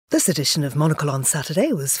This edition of Monocle on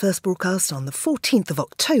Saturday was first broadcast on the 14th of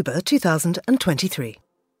October 2023.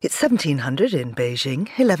 It's 1700 in Beijing,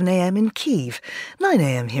 11 a.m. in Kyiv, 9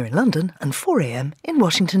 a.m. here in London and 4 a.m. in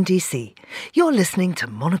Washington, D.C. You're listening to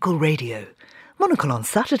Monocle Radio. Monocle on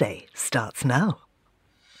Saturday starts now.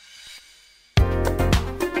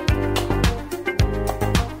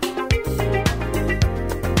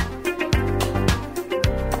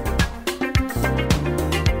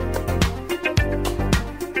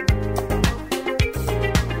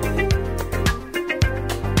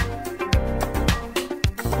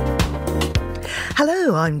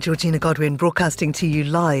 Hello, I'm Georgina Godwin, broadcasting to you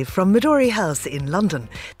live from Midori House in London.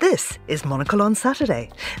 This is Monocle on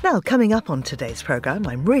Saturday. Now, coming up on today's programme,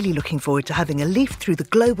 I'm really looking forward to having a leaf through the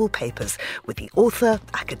global papers with the author,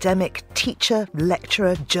 academic, teacher,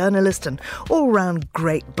 lecturer, journalist and all-round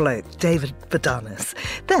great bloke, David Bodanis.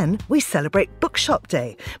 Then we celebrate Bookshop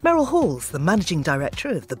Day. Meryl Halls, the managing director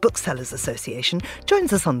of the Booksellers Association,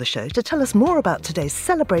 joins us on the show to tell us more about today's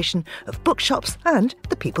celebration of bookshops and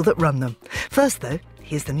the people that run them. First, though,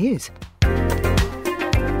 here's the news.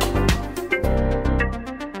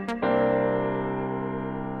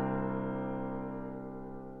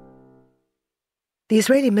 The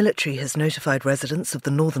Israeli military has notified residents of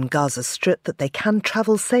the northern Gaza Strip that they can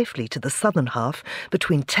travel safely to the southern half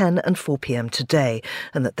between 10 and 4 p.m. today,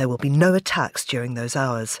 and that there will be no attacks during those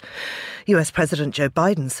hours. US President Joe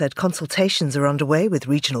Biden said consultations are underway with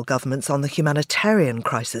regional governments on the humanitarian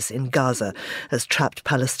crisis in Gaza, as trapped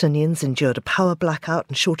Palestinians endured a power blackout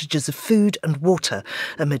and shortages of food and water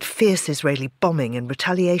amid fierce Israeli bombing in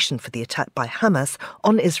retaliation for the attack by Hamas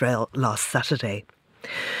on Israel last Saturday.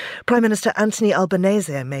 Prime Minister Anthony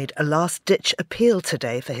Albanese made a last-ditch appeal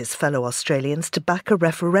today for his fellow Australians to back a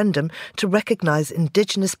referendum to recognise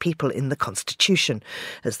Indigenous people in the Constitution,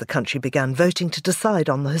 as the country began voting to decide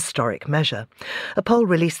on the historic measure. A poll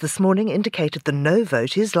released this morning indicated the no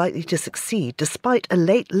vote is likely to succeed despite a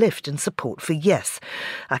late lift in support for yes.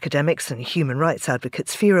 Academics and human rights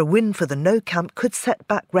advocates fear a win for the no camp could set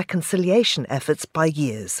back reconciliation efforts by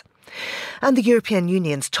years. And the European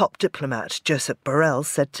Union's top diplomat, Josep Borrell,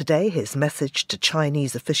 said today his message to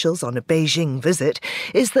Chinese officials on a Beijing visit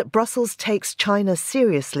is that Brussels takes China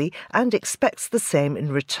seriously and expects the same in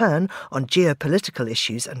return on geopolitical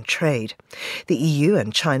issues and trade. The EU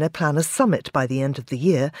and China plan a summit by the end of the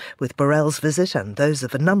year, with Borrell's visit and those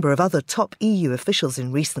of a number of other top EU officials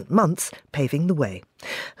in recent months paving the way.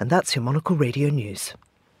 And that's your Monocle Radio News.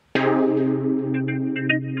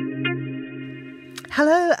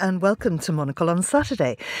 Hello and welcome to Monocle on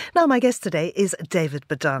Saturday. Now, my guest today is David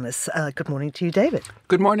Bodanis. Good morning to you, David.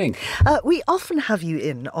 Good morning. We often have you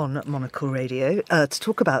in on Monocle Radio to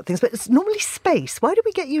talk about things, but it's normally space. Why do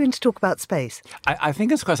we get you in to talk about space? I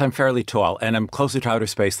think it's because I'm fairly tall and I'm closer to outer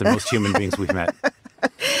space than most human beings we've met.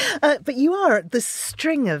 But you are the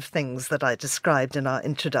string of things that I described in our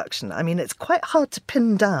introduction. I mean, it's quite hard to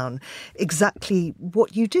pin down exactly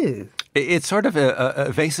what you do. It's sort of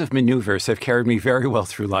evasive maneuvers have carried me very well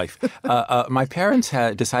through life. My parents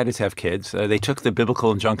had decided to have kids. They took the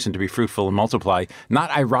biblical injunction to be fruitful and multiply,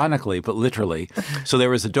 not ironically, but literally. So there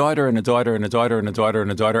was a daughter and a daughter and a daughter and a daughter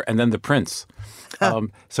and a daughter, and then the prince.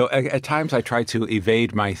 So at times I try to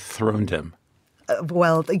evade my throndom.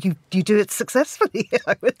 Well, you do it successfully,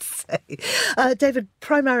 I would say. David,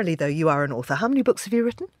 primarily, though, you are an author. How many books have you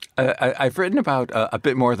written? I've written about a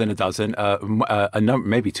bit more than a dozen,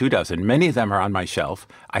 maybe 2 dozen. Many of them are on my shelf.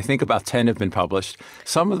 I think about 10 have been published.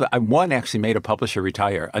 Some of them, one actually made a publisher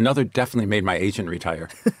retire. Another definitely made my agent retire.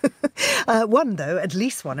 One, though, at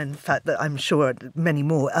least one, in fact, that I'm sure many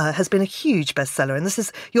more, has been a huge bestseller, and this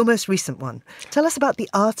is your most recent one. Tell us about The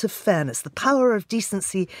Art of Fairness, the power of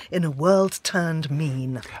decency in a world turned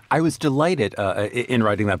mean. I was delighted in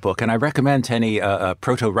writing that book, and I recommend to any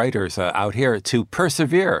proto-writers out here to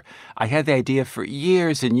persevere. I had the idea for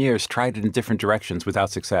years and years, tried it in different directions without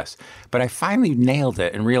success, but I finally nailed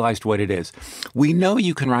it and realized what it is. We know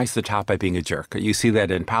you can rise to the top by being a jerk. You see that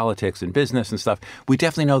in politics and business and stuff. We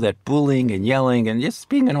definitely know that bullying and yelling and just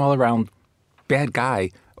being an all-around bad guy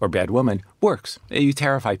or bad woman works. You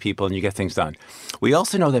terrify people and you get things done. We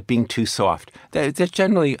also know that being too soft, that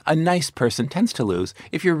generally a nice person tends to lose.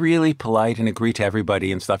 If you're really polite and agree to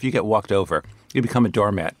everybody and stuff, you get walked over. You become a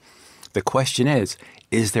doormat. The question is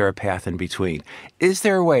there a path in between? Is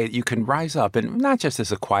there a way that you can rise up and not just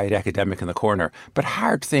as a quiet academic in the corner, but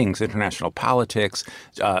hard things, international politics,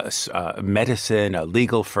 medicine,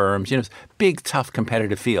 legal firms, big, tough,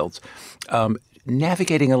 competitive fields,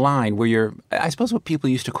 navigating a line where you're, I suppose, what people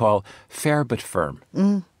used to call fair but firm.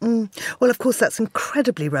 Well, of course, that's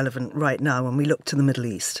incredibly relevant right now when we look to the Middle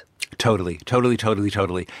East. Totally, totally, totally,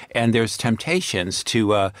 totally. And there's temptations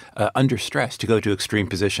to, under stress, to go to extreme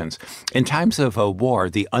positions. In times of war,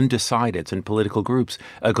 the undecideds in political groups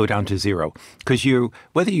go down to zero. Because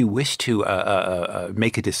whether you wish to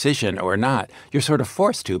make a decision or not, you're sort of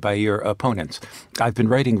forced to by your opponents. I've been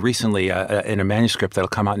writing recently in a manuscript that'll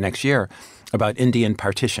come out next year about Indian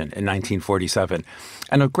partition in 1947.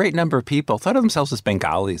 And a great number of people thought of themselves as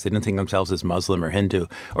Bengalis. They didn't think of themselves as Muslim or Hindu,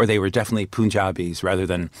 or they were definitely Punjabis rather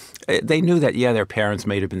than, they knew that, yeah, their parents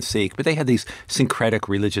may have been Sikh, but they had these syncretic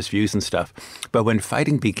religious views and stuff. But when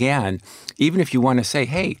fighting began, even if you want to say,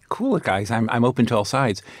 hey, cool it, guys, I'm open to all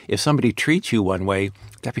sides, if somebody treats you one way,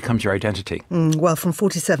 that becomes your identity. Well, from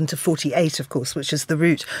 47 to 48, of course, which is the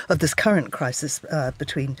root of this current crisis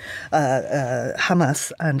between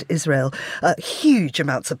Hamas and Israel, huge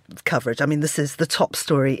amounts of coverage. I mean, this is the top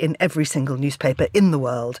story in every single newspaper in the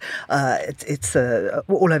world. It's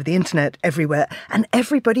all over the internet, everywhere, and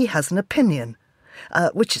everybody has an opinion.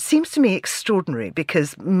 Which seems to me extraordinary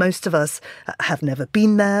because most of us have never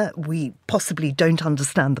been there. We possibly don't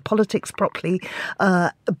understand the politics properly,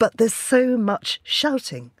 but there's so much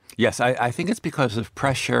shouting. Yes, I think it's because of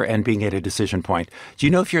pressure and being at a decision point. Do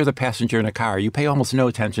you know if you're the passenger in a car, you pay almost no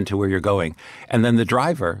attention to where you're going. And then the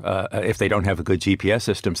driver, if they don't have a good GPS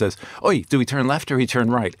system, says, "Oi, do we turn left or we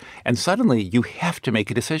turn right?" And suddenly you have to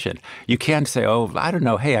make a decision. You can't say, "Oh, I don't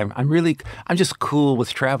know. Hey, I'm just cool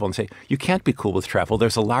with travel." And say, you can't be cool with travel.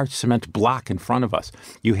 There's a large cement block in front of us.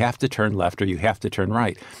 You have to turn left or you have to turn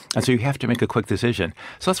right. And so you have to make a quick decision.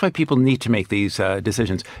 So that's why people need to make these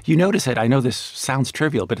decisions. You notice it. I know this sounds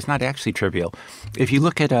trivial, but it's not actually trivial. If you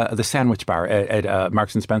look at the sandwich bar at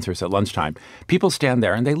Marks and Spencer's at lunchtime, people stand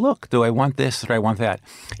there and they look, do I want this or do I want that?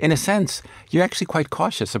 In a sense, you're actually quite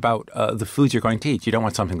cautious about the foods you're going to eat. You don't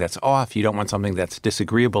want something that's off. You don't want something that's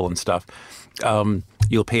disagreeable and stuff.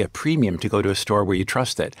 You'll pay a premium to go to a store where you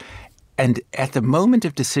trust it. And at the moment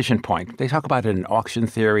of decision point, they talk about it in auction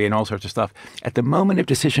theory and all sorts of stuff. At the moment of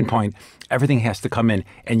decision point, everything has to come in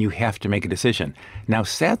and you have to make a decision. Now,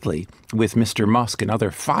 sadly, with Mr. Musk and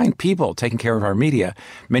other fine people taking care of our media,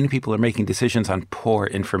 many people are making decisions on poor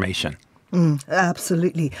information.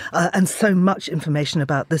 Absolutely. And so much information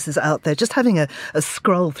about this is out there. Just having a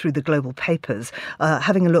scroll through the global papers,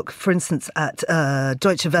 having a look, for instance, at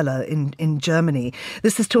Deutsche Welle in Germany.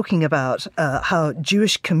 This is talking about how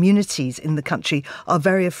Jewish communities in the country are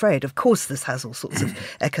very afraid. Of course, this has all sorts of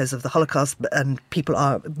echoes of the Holocaust, and people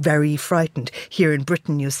are very frightened. Here in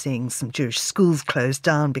Britain, you're seeing some Jewish schools closed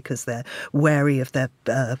down because they're wary of their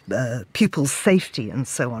pupils' safety and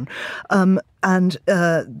so on. And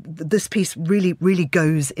this piece really, really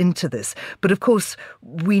goes into this. But of course,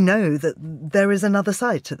 we know that there is another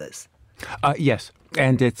side to this. Yes.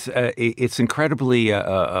 And it's incredibly,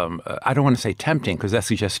 I don't want to say tempting because that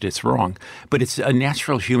suggests it's wrong, but it's a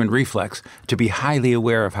natural human reflex to be highly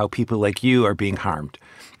aware of how people like you are being harmed.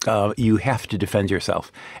 You have to defend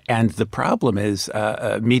yourself. And the problem is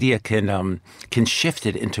media can shift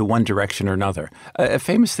it into one direction or another. A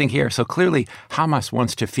famous thing here, so clearly Hamas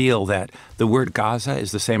wants to feel that the word Gaza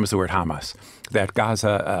is the same as the word Hamas, that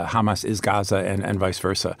Hamas is Gaza and vice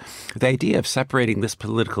versa. The idea of separating this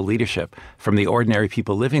political leadership from the ordinary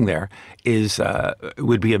people living there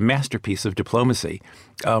would be a masterpiece of diplomacy,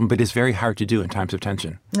 but is very hard to do in times of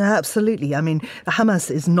tension. Absolutely. I mean, Hamas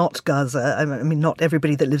is not Gaza. I mean, not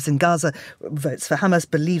everybody that lives in Gaza votes for Hamas,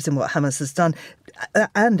 believes in what Hamas has done.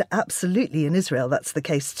 And absolutely in Israel, that's the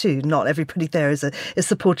case too. Not everybody there is a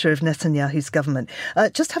supporter of Netanyahu's government.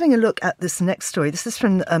 Just having a look at this next story. This is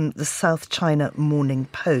from the South China Morning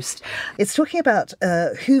Post. It's talking about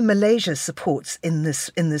who Malaysia supports in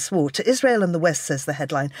this war. To Israel and the West, says the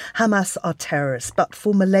headline, Hamas are terrorists. But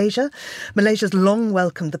for Malaysia's long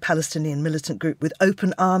welcomed the Palestinian militant group with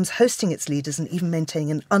open arms, hosting its leaders and even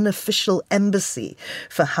maintaining an unofficial embassy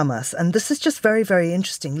for Hamas. And this is just very, very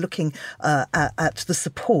interesting, looking at the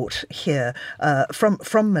support here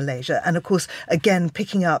from Malaysia. And of course, again,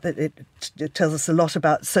 picking up, it tells us a lot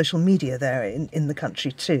about social media there in the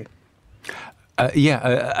country too.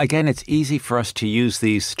 Again, it's easy for us to use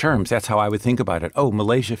these terms. That's how I would think about it. Oh,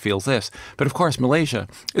 Malaysia feels this. But of course, Malaysia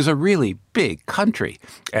is a really big country.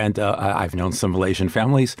 And I've known some Malaysian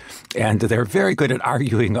families, and they're very good at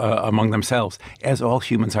arguing among themselves, as all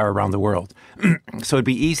humans are around the world. So it'd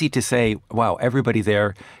be easy to say, wow, everybody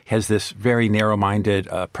there has this very narrow-minded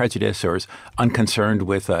prejudice or is unconcerned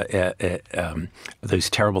with those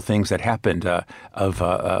terrible things that happened of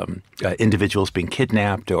individuals being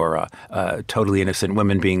kidnapped or totally innocent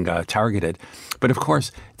women being targeted. But of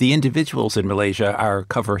course, the individuals in Malaysia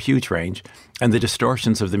cover a huge range. And the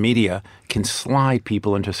distortions of the media can slide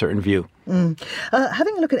people into a certain view.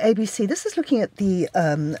 Having a look at ABC, this is looking at the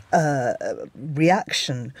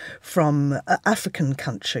reaction from African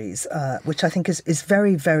countries, which I think is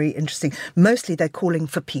very, very interesting. Mostly they're calling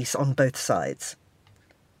for peace on both sides.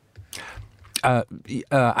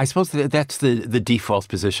 I suppose that's the default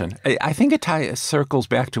position. I think it circles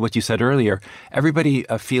back to what you said earlier. Everybody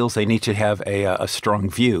feels they need to have a strong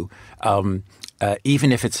view.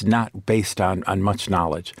 Even if it's not based on much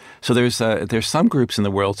knowledge. So there's some groups in the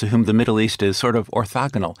world to whom the Middle East is sort of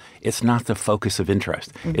orthogonal. It's not the focus of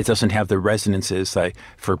interest. It doesn't have the resonances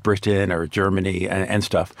for Britain or Germany and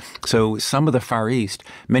stuff. So some of the Far East,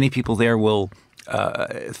 many people there will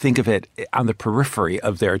think of it on the periphery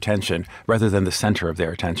of their attention rather than the center of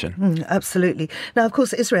their attention. Absolutely. Now, of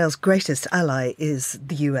course, Israel's greatest ally is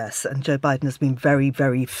the US, and Joe Biden has been very,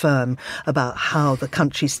 very firm about how the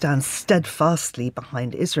country stands steadfastly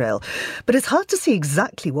behind Israel. But it's hard to see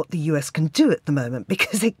exactly what the US can do at the moment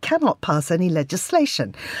because it cannot pass any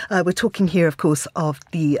legislation. We're talking here, of course, of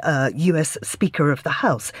the US Speaker of the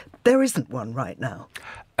House. There isn't one right now.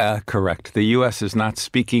 Correct. The U.S. is not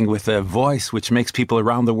speaking with a voice which makes people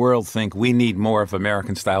around the world think we need more of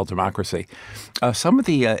American-style democracy. Some of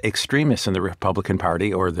the extremists in the Republican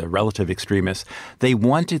Party, or the relative extremists, they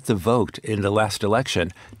wanted the vote in the last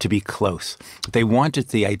election to be close. They wanted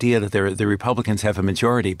the idea that the Republicans have a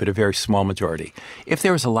majority, but a very small majority. If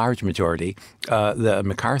there was a large majority, the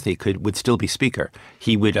McCarthy would still be Speaker.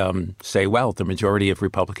 He would say, well, the majority of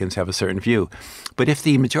Republicans have a certain view. But if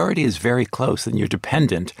the majority is very close, then you're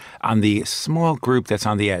dependent on the small group that's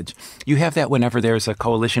on the edge. You have that whenever there's a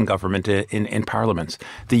coalition government in parliaments.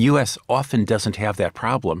 The U.S. often doesn't have that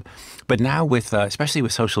problem. But now, especially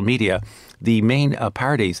with social media, the main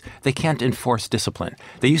parties, they can't enforce discipline.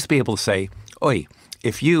 They used to be able to say, oi,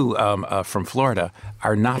 if you from Florida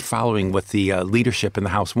are not following what the leadership in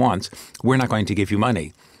the House wants, we're not going to give you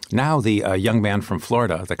money. Now the young man from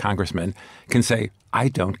Florida, the congressman, can say, I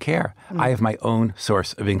don't care. I have my own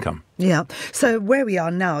source of income. Yeah. So where we are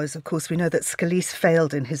now is, of course, we know that Scalise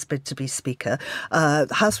failed in his bid to be Speaker.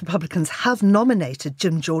 House Republicans have nominated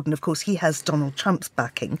Jim Jordan. Of course, he has Donald Trump's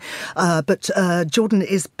backing. But Jordan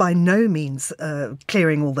is by no means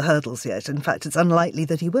clearing all the hurdles yet. In fact, it's unlikely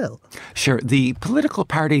that he will. Sure. The political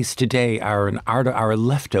parties today are a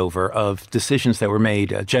leftover of decisions that were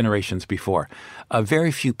made generations before.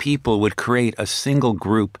 Very few people would create a single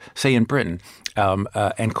group, say in Britain,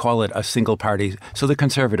 and call it a single party. So the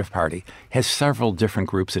Conservative Party has several different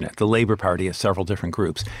groups in it. The Labour Party has several different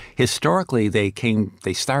groups. Historically, they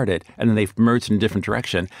started, and then they've merged in a different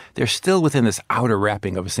direction. They're still within this outer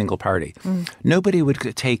wrapping of a single party. Nobody would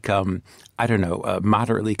take,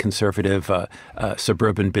 moderately conservative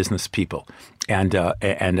suburban business people and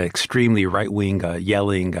extremely right-wing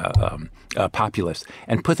yelling populists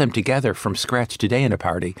and put them together from scratch today in a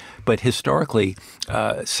party. But historically,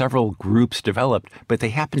 several groups developed, but they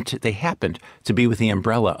happened to be with the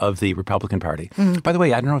umbrella of the Republican Party. By the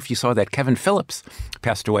way, I don't know if you saw that Kevin Phillips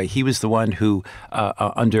passed away. He was the one who,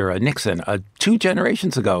 under Nixon, 2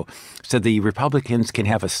 generations ago, said the Republicans can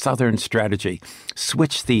have a Southern strategy,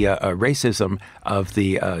 switch the racism of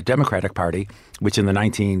the Democratic Party, which in the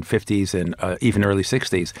 1950s and even early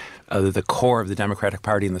 60s, the core of the Democratic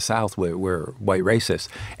Party in the South were white racists,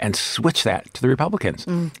 and switch that to the Republicans.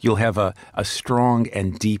 You'll have a strong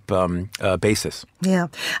and deep basis. Yeah.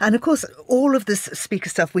 And of course, all of this speaker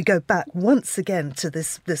stuff, we go back once again to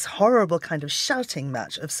this horrible kind of shouting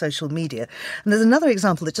match of social media. And there's another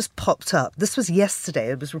example that just popped up. This was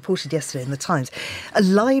yesterday. It was reported yesterday in the Times. A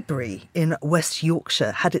library in West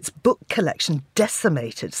Yorkshire had its book collection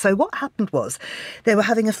decimated. So what happened was they were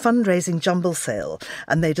having a fundraising jumble sale,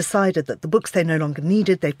 and they decided that the books they no longer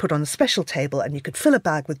needed, they'd put on a special table, and you could fill a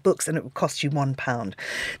bag with books and it would cost you £1.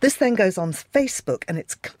 This then goes on Facebook and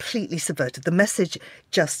it's completely subverted. The message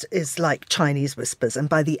just is like Chinese whispers. And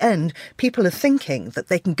by the end, people are thinking that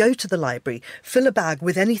they can go to the library, fill a bag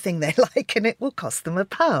with anything they like, and it will cost them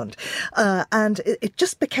 £1. And it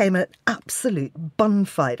just became an absolute bun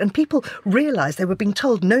fight. And people realised they were being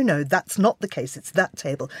told, no, that's not the case. It's that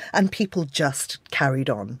table. And people just carried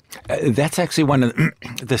on. That's actually one of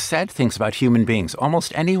the sad things about human beings.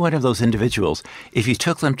 Almost any one of those individuals, if you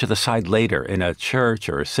took them to the side later in a church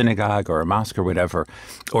or a synagogue or a mosque or whatever,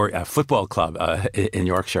 or a football club in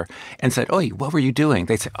Yorkshire, and said, "Oi, what were you doing?"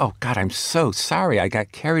 They'd say, "Oh, God, I'm so sorry. I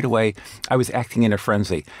got carried away. I was acting in a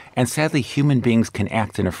frenzy." And sadly, human beings can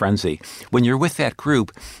act in a frenzy. When you're with that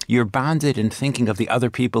group, you're bonded in thinking of the other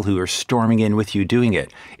people who are storming in with you doing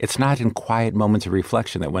it. It's not in quiet moments of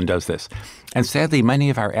reflection that one does this. And sadly, many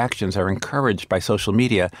of our actions are encouraged by social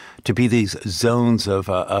media to be these zones of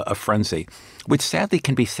frenzy, which sadly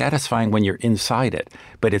can be satisfying when you're inside it.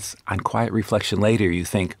 But it's on quiet reflection later, you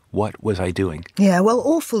think, what was I doing? Yeah, well,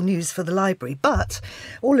 awful news for the library, but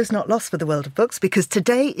all is not lost for the world of books because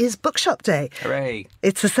today is Bookshop Day. Hooray!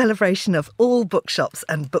 It's a celebration of all bookshops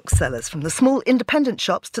and booksellers, from the small independent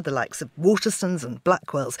shops to the likes of Waterstones and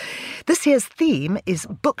Blackwells. This year's theme is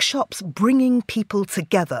Bookshops Bringing People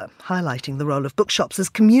Together, highlighting the role of bookshops as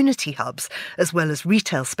community hubs as well as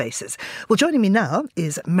retail spaces. Well, joining me now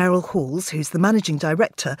is Meryl Halls, who's the Managing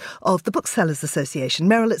Director of the Booksellers Association.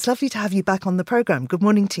 Meryl, it's lovely to have you back on the programme. Good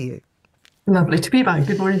morning to you. Lovely to be back.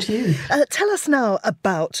 Good morning to you. Tell us now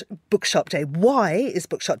about Bookshop Day. Why is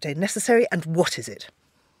Bookshop Day necessary and what is it?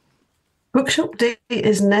 Bookshop Day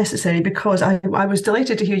is necessary because I was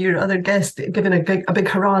delighted to hear your other guest giving a big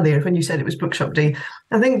hurrah there when you said it was Bookshop Day.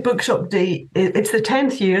 I think Bookshop Day, it's the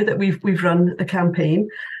 10th year that we've run the campaign.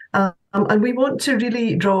 And we want to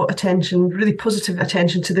really draw attention, really positive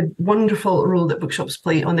attention to the wonderful role that bookshops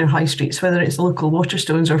play on their high streets, whether it's local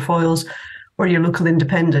Waterstones or Foyles or your local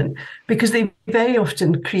independent, because they very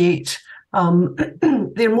often create,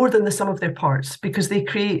 they're more than the sum of their parts, because they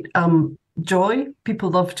create joy.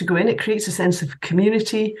 People love to go in. It creates a sense of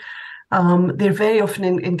community. They're very often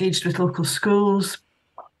engaged with local schools.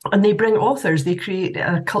 And they bring authors. They create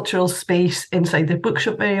a cultural space inside their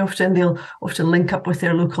bookshop very often. They'll often link up with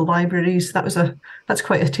their local libraries. That's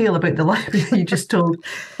quite a tale about the library that you just told.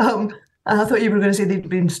 I thought you were going to say they'd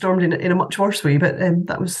been stormed in a much worse way, but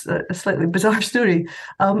that was a slightly bizarre story.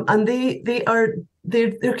 And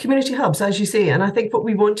they're community hubs, as you say. And I think what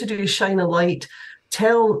we want to do is shine a light,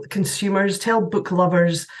 tell consumers, tell book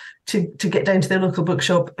lovers to get down to their local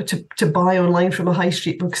bookshop, to buy online from a high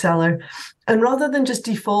street bookseller. And rather than just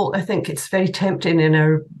default, I think it's very tempting in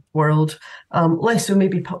our world, less so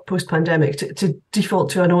maybe post-pandemic, to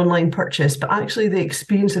default to an online purchase. But actually the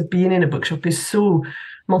experience of being in a bookshop is so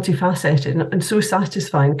multifaceted and so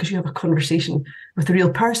satisfying because you have a conversation with a real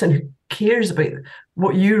person who cares about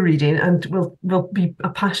what you're reading and will be a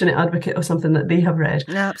passionate advocate of something that they have read.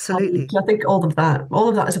 Absolutely. I think all of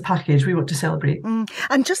that as a package we want to celebrate.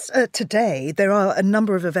 And just today, there are a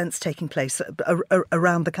number of events taking place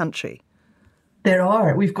around the country. There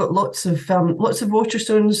are. We've got lots of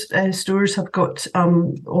Waterstones stores have got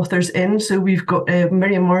authors in. So we've got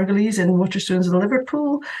Miriam Margulies in Waterstones in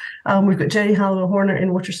Liverpool. We've got Jerry Halliwell Horner in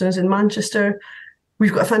Waterstones in Manchester.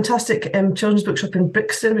 We've got a fantastic children's bookshop in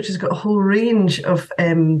Brixton, which has got a whole range of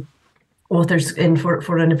authors in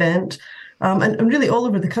for an event. And really all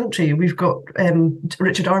over the country. We've got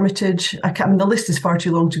Richard Armitage. The list is far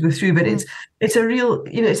too long to go through, but it's a real,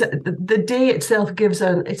 the day itself it's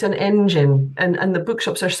an engine, and the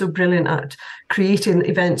bookshops are so brilliant at creating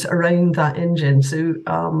events around that engine. So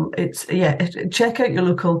check out your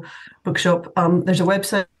local bookshop. There's a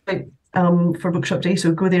website for Bookshop Day,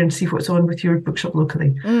 so go there and see what's on with your bookshop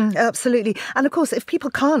locally. Absolutely. And of course, if people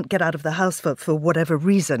can't get out of the house for whatever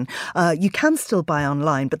reason, you can still buy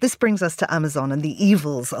online. But this brings us to Amazon and the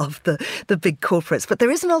evils of the big corporates. But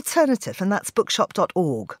there is an alternative, and that's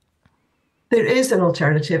bookshop.org. There is an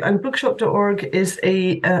alternative, and bookshop.org is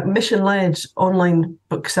a mission-led online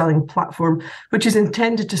book-selling platform which is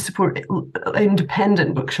intended to support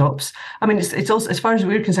independent bookshops. I mean, it's also, as far as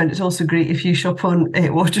we're concerned, it's also great if you shop on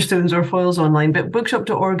Waterstones or Foyles online, but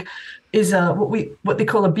bookshop.org is what they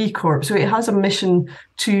call a B Corp. So it has a mission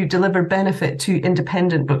to deliver benefit to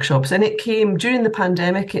independent bookshops, and it came during the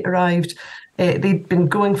pandemic. It arrived. They'd been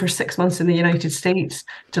going for 6 months in the United States,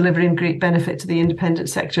 delivering great benefit to the independent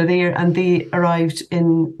sector there, and they arrived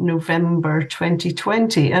in November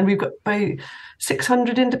 2020. And we've got about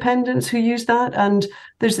 600 independents who use that, and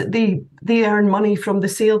they earn money from the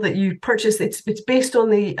sale that you purchase. It's based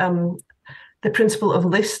on the principle of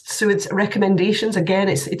lists, so it's recommendations. Again,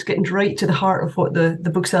 it's getting right to the heart of what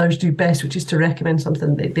the booksellers do best, which is to recommend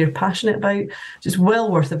something that they're passionate about. It's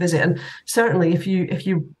well worth a visit, and certainly if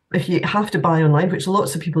you have to buy online, which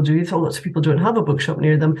lots of people do, so lots of people don't have a bookshop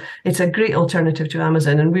near them, it's a great alternative to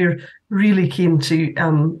Amazon, and we're really keen to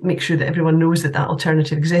make sure that everyone knows that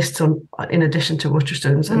alternative exists in addition to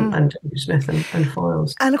Waterstones and Smith and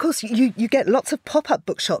Foyles. And of course, you get lots of pop-up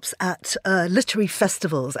bookshops at literary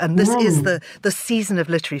festivals, and this is the season of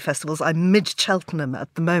literary festivals. I'm mid-Cheltenham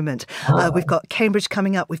at the moment. We've got Cambridge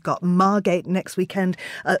coming up, we've got Margate next weekend,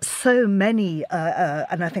 so many,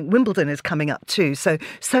 and I think Wimbledon is coming up too, so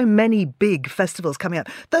many big festivals coming up.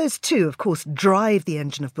 Those too, of course, drive the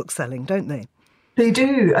engine of bookselling, don't they? They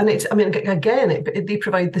do, and they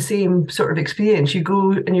provide the same sort of experience. You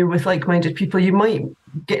go and you're with like-minded people. You might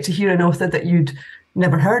get to hear an author that you'd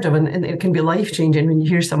never heard of, and it can be life-changing when you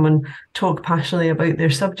hear someone talk passionately about their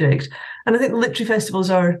subject. And I think literary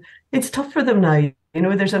festivals it's tough for them now.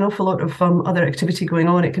 There's an awful lot of other activity going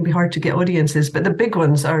on. It can be hard to get audiences, but the big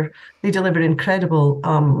ones they deliver incredible,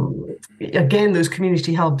 again, those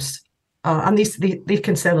community hubs, and they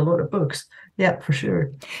can sell a lot of books. Yeah, for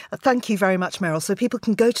sure. Thank you very much, Meryl. So people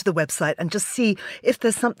can go to the website and just see if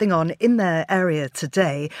there's something on in their area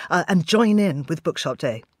today and join in with Bookshop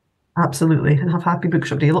Day. Absolutely. And have happy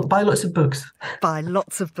Bookshop Day. Buy lots of books. Buy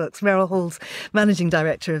lots of books. Meryl Halls, Managing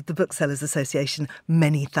Director of the Booksellers Association.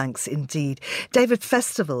 Many thanks indeed. David,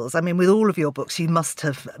 festivals. I mean, with all of your books, you must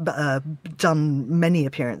have done many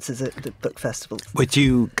appearances at book festivals. What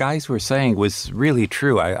you guys were saying was really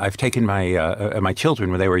true. I've taken my children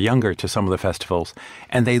when they were younger to some of the festivals,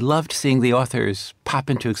 and they loved seeing the authors pop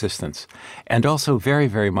into existence. And also very,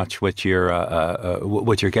 very much what your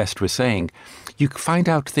guest was saying. You find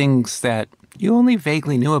out things that you only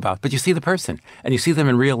vaguely knew about, but you see the person and you see them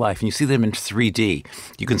in real life and you see them in 3D.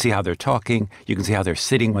 You can see how they're talking. You can see how they're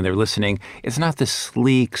sitting when they're listening. It's not the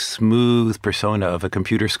sleek, smooth persona of a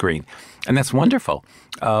computer screen. And that's wonderful.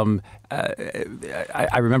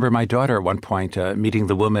 I remember my daughter at one point meeting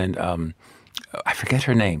the woman, I forget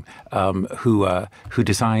her name, who's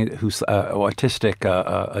autistic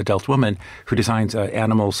adult woman who designs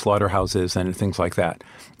animal slaughterhouses and things like that.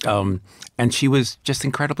 And she was just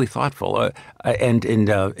incredibly thoughtful. And in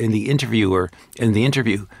the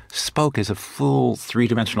interview, spoke as a full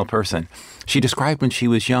three-dimensional person. She described when she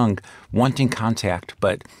was young, wanting contact,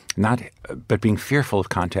 but being fearful of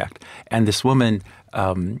contact. And this woman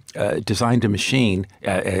designed a machine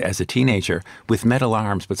as a teenager with metal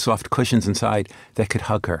arms but soft cushions inside that could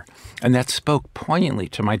hug her. And that spoke poignantly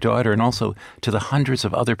to my daughter and also to the hundreds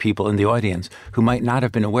of other people in the audience who might not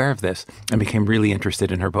have been aware of this and became really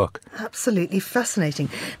interested in her book. Absolutely fascinating.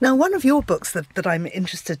 Now, one of your books that I'm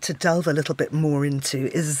interested to delve a little bit more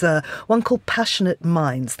into is one called Passionate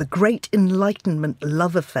Minds, The Great Enlightenment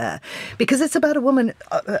Love Affair, because it's about a woman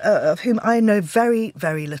of whom I know very,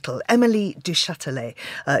 very little, Emily du Châtelet.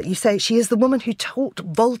 You say she is the woman who taught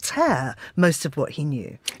Voltaire most of what he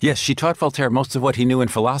knew. Yes, she taught Voltaire most of what he knew in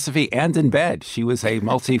philosophy and in bed. She was a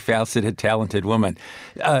multifaceted, talented woman.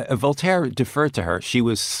 Voltaire deferred to her. She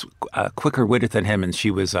was quicker-witted than him, and she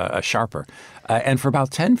was sharper. And for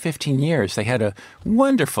about 10, 15 years, they had a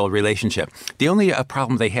wonderful relationship. The only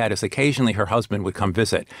problem they had is occasionally her husband would come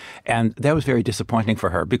visit. And that was very disappointing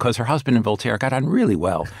for her because her husband and Voltaire got on really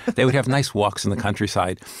well. They would have nice walks in the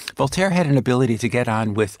countryside. Voltaire had an ability to get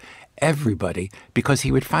on with everybody because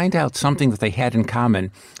he would find out something that they had in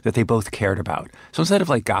common that they both cared about. So instead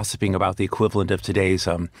of gossiping about the equivalent of today's,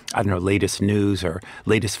 latest news or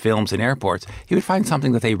latest films in airports, he would find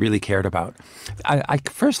something that they really cared about. I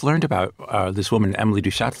first learned about this woman, Emily du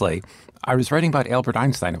Châtelet. I was writing about Albert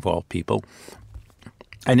Einstein, of all people.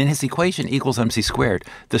 And in his equation equals mc squared,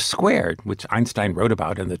 the squared, which Einstein wrote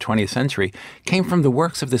about in the 20th century, came from the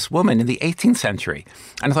works of this woman in the 18th century.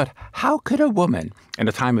 And I thought, how could a woman, in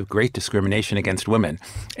a time of great discrimination against women,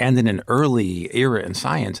 and in an early era in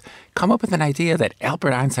science, come up with an idea that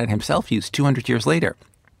Albert Einstein himself used 200 years later?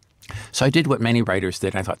 So I did what many writers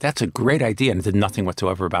did. I thought, that's a great idea, and did nothing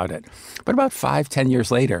whatsoever about it. But about 5-10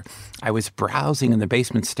 years later, I was browsing in the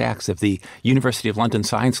basement stacks of the University of London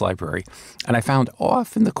Science Library, and I found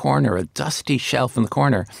off in the corner, a dusty shelf in the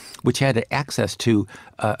corner, which had access to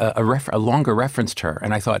a longer reference to her.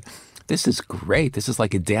 And I thought, this is great. This is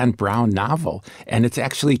like a Dan Brown novel, and it's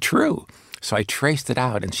actually true. So I traced it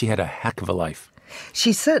out, and she had a heck of a life.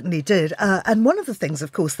 She certainly did. And one of the things,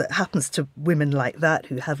 of course, that happens to women like that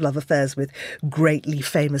who have love affairs with greatly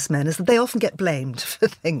famous men is that they often get blamed for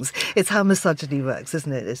things. It's how misogyny works,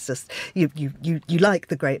 isn't it? It's just you like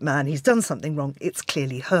the great man. He's done something wrong. It's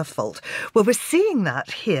clearly her fault. Well, we're seeing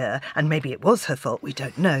that here, and maybe it was her fault. We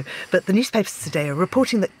don't know. But the newspapers today are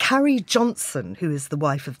reporting that Carrie Johnson, who is the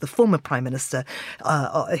wife of the former Prime Minister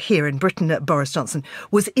here in Britain, Boris Johnson,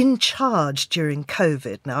 was in charge during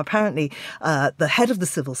COVID. Now, apparently, the head of the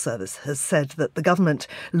civil service has said that the government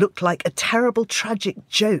looked like a terrible, tragic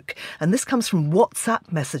joke. And this comes from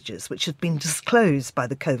WhatsApp messages, which have been disclosed by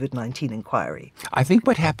the COVID-19 inquiry. I think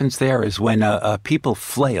what happens there is when people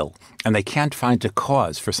flail and they can't find a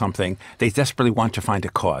cause for something, they desperately want to find a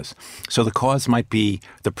cause. So the cause might be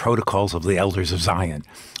the protocols of the elders of Zion,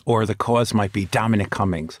 or the cause might be Dominic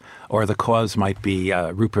Cummings, or the cause might be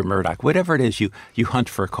Rupert Murdoch. Whatever it is, you hunt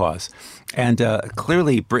for a cause. And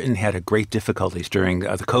clearly Britain had a great difficulty difficulties during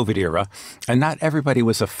the COVID era, and not everybody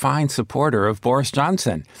was a fine supporter of Boris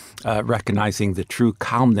Johnson, recognizing the true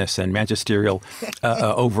calmness and magisterial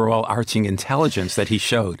overall arching intelligence that he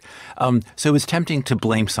showed. So it was tempting to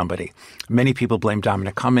blame somebody. Many people blame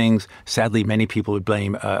Dominic Cummings. Sadly, many people would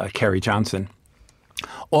blame Kerry Johnson.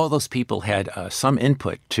 All those people had some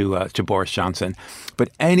input to Boris Johnson, but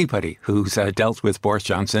anybody who's dealt with Boris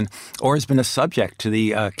Johnson or has been a subject to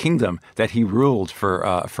the kingdom that he ruled for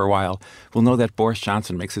a while will know that Boris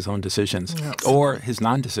Johnson makes his own decisions or his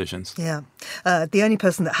non-decisions. Yeah. The only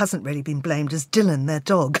person that hasn't really been blamed is Dylan, their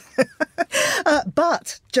dog.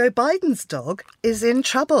 But Joe Biden's dog is in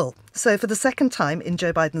trouble. So for the second time in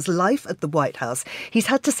Joe Biden's life at the White House, he's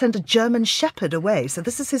had to send a German Shepherd away. So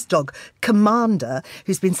this is his dog, Commander,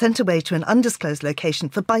 who's been sent away to an undisclosed location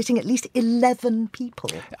for biting at least 11 people.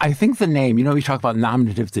 I think the name, we talk about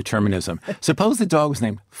nominative determinism. Suppose the dog was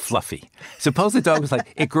named Fluffy. Suppose the dog was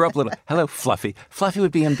like, it grew up a little, hello, Fluffy. Fluffy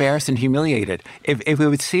would be embarrassed and humiliated if we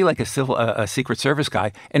would see like a Secret Service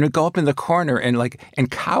guy and would go up in the corner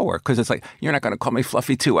and cower because it's like, you're not going to call me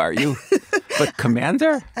Fluffy too, are you? But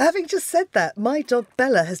Commander? Having just said that, my dog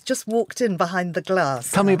Bella has just walked in behind the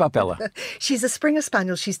glass. Tell me about Bella. She's a Springer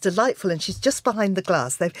Spaniel. She's delightful, and she's just behind the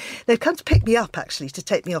glass. They've come to pick me up, actually, to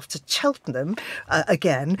take me off to Cheltenham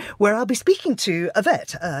again, where I'll be speaking to a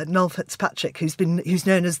vet, Noel Fitzpatrick, who's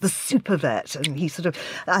known as the super vet, and he sort of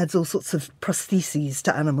adds all sorts of prostheses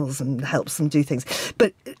to animals and helps them do things.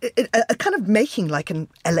 But a kind of making like an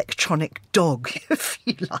electronic dog, if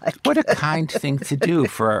you like. What a kind thing to do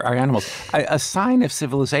for our animals. A sign of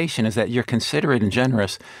civilization is that you're considerate and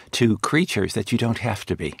generous to creatures that you don't have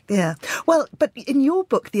to be. Yeah. Well, but in your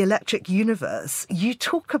book, The Electric Universe, you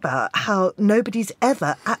talk about how nobody's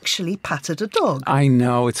ever actually patted a dog. I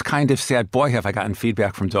know. It's kind of sad. Boy, have I gotten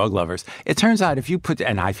feedback from dog lovers. It turns out if you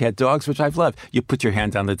and I've had dogs, which I've loved, you put your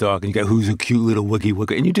hand on the dog and you go, who's a cute little woogie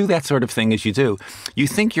woogie? And you do that sort of thing as you do. You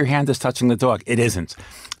think your hand is touching the dog. It isn't.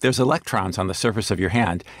 There's electrons on the surface of your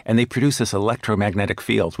hand, and they produce this electromagnetic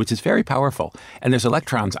field, which is very powerful. And there's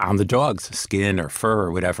electrons on the dog's skin or fur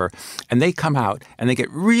or whatever, and they come out and they get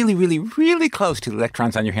really, really, really close to the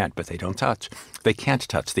electrons on your hand, but they don't touch. They can't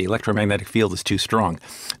touch. The electromagnetic field is too strong.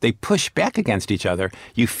 They push back against each other.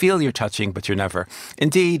 You feel you're touching, but you're never.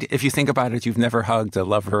 Indeed, if you think about it, you've never hugged a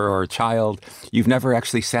lover or a child. You've never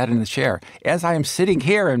actually sat in a chair. As I am sitting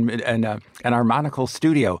here in our Monocle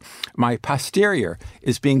studio, my posterior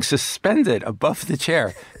is being suspended above the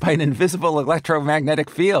chair by an invisible electromagnetic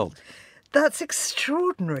field. That's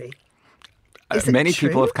extraordinary. Many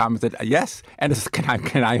people have commented, yes, and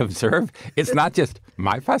can I observe? It's not just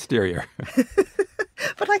my posterior.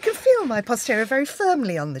 But I can feel my posterior very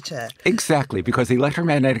firmly on the chair. Exactly, because the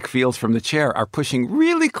electromagnetic fields from the chair are pushing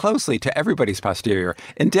really closely to everybody's posterior.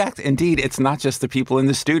 Indeed, it's not just the people in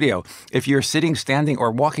the studio. If you're sitting, standing, or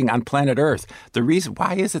walking on planet Earth, the reason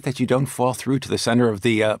why is it that you don't fall through to the center of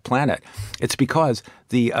the planet? It's because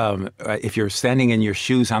if you're standing in your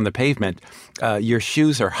shoes on the pavement, your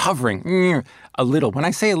shoes are hovering a little. When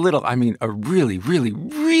I say a little, I mean a really, really,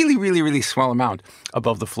 really, really, really small amount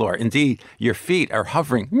above the floor. Indeed, your feet are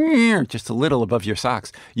hovering just a little above your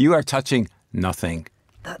socks. You are touching nothing.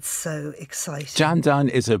 That's so exciting. John Donne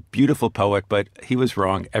is a beautiful poet, but he was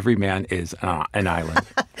wrong. Every man is an island.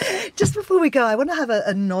 Just before we go, I want to have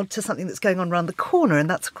a nod to something that's going on around the corner, and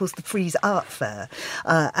that's, of course, the Frieze Art Fair.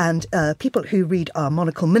 And people who read our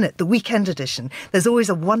Monocle Minute, the weekend edition, there's always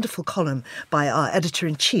a wonderful column by our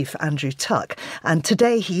editor-in-chief, Andrew Tuck. And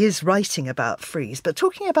today he is writing about Frieze, but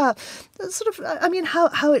talking about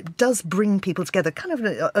how it does bring people together, kind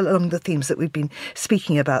of along the themes that we've been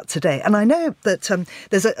speaking about today. And I know that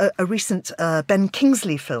there's a recent Ben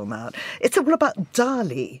Kingsley film out. It's all about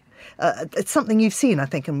Dali. It's something you've seen, I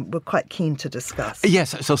think, and we're quite keen to discuss.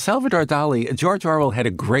 Yes. So Salvador Dali, George Orwell had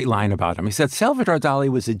a great line about him. He said Salvador Dali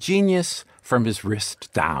was a genius from his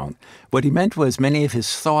wrist down. What he meant was many of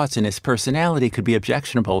his thoughts and his personality could be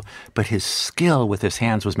objectionable, but his skill with his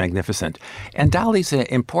hands was magnificent. And Dali's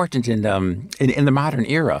important in the modern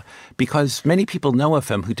era because many people know of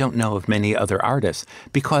him who don't know of many other artists,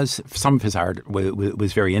 because some of his art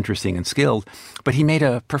was very interesting and skilled, but he made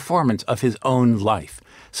a performance of his own life.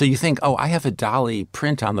 So you think, I have a Dali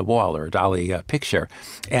print on the wall or a Dali picture,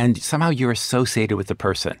 and somehow you're associated with the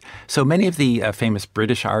person. So many of the famous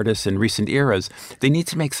British artists in recent eras, they need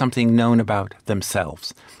to make something known about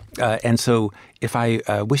themselves. And so if I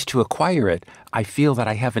wish to acquire it, I feel that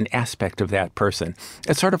I have an aspect of that person.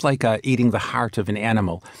 It's sort of like eating the heart of an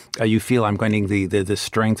animal. You feel I'm getting the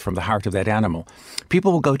strength from the heart of that animal.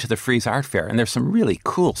 People will go to the Frieze Art Fair, and there's some really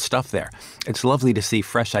cool stuff there. It's lovely to see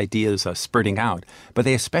fresh ideas spurting out, but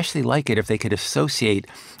they especially like it if they could associate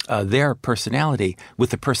their personality with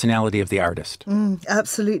the personality of the artist.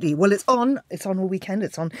 Absolutely. Well, it's on all weekend.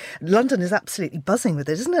 It's on. London is absolutely buzzing with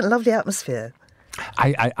it. Isn't it a lovely atmosphere?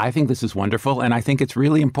 I think this is wonderful, and I think it's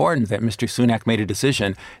really important that Mr. Sunak made a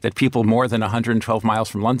decision that people more than 112 miles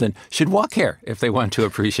from London should walk here if they want to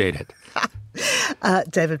appreciate it.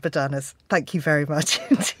 David Bodanis, thank you very much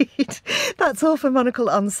indeed. That's all for Monocle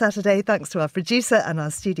on Saturday. Thanks to our producer and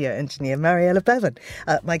our studio engineer, Mariella Bevan.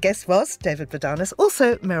 My guest was David Bodanis,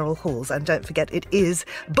 also Meryl Halls. And don't forget, it is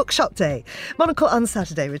Bookshop Day. Monocle on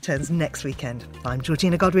Saturday returns next weekend. I'm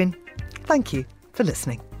Georgina Godwin. Thank you for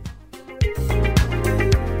listening.